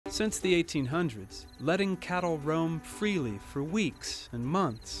Since the 1800s, letting cattle roam freely for weeks and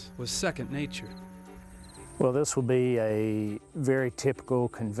months was second nature. Well, this will be a very typical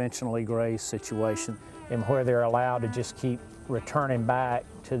conventionally grazed situation, and where they're allowed to just keep returning back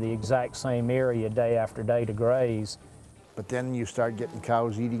to the exact same area day after day to graze. But then you start getting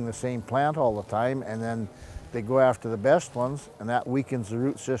cows eating the same plant all the time, and then they go after the best ones, and that weakens the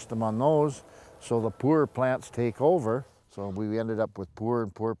root system on those, so the poorer plants take over. So we ended up with poor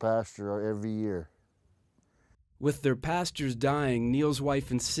and poor pasture every year. With their pastures dying, Neil's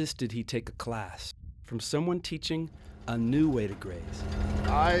wife insisted he take a class from someone teaching a new way to graze.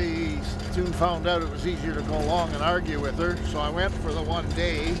 I soon found out it was easier to go along and argue with her, so I went for the one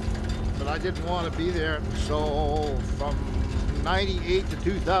day, but I didn't want to be there. So from 98 to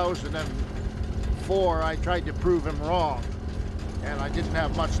 2004, I tried to prove him wrong. And I didn't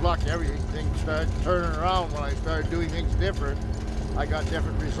have much luck. Everything started turning around when I started doing things different. I got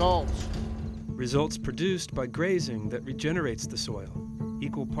different results. Results produced by grazing that regenerates the soil.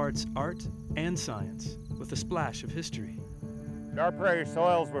 Equal parts art and science, with a splash of history. Our prairie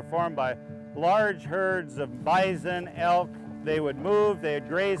soils were formed by large herds of bison, elk. They would move, they'd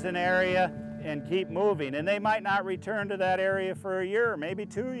graze an area and keep moving, and they might not return to that area for a year, maybe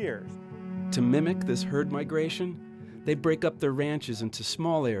 2 years. To mimic this herd migration, they break up their ranches into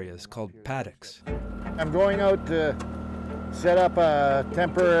small areas called paddocks. I'm going out to set up a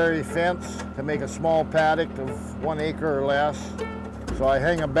temporary fence to make a small paddock of 1 acre or less. So I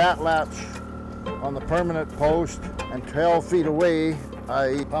hang a bat latch on the permanent post, and 12 feet away,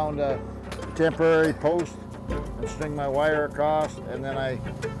 I found a temporary post and string my wire across, and then I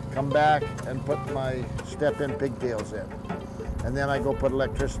come back and put my step-in pigtails in. And then I go put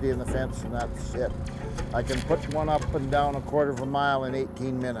electricity in the fence, and that's it. I can put one up and down 1/4 of a mile in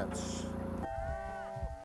 18 minutes.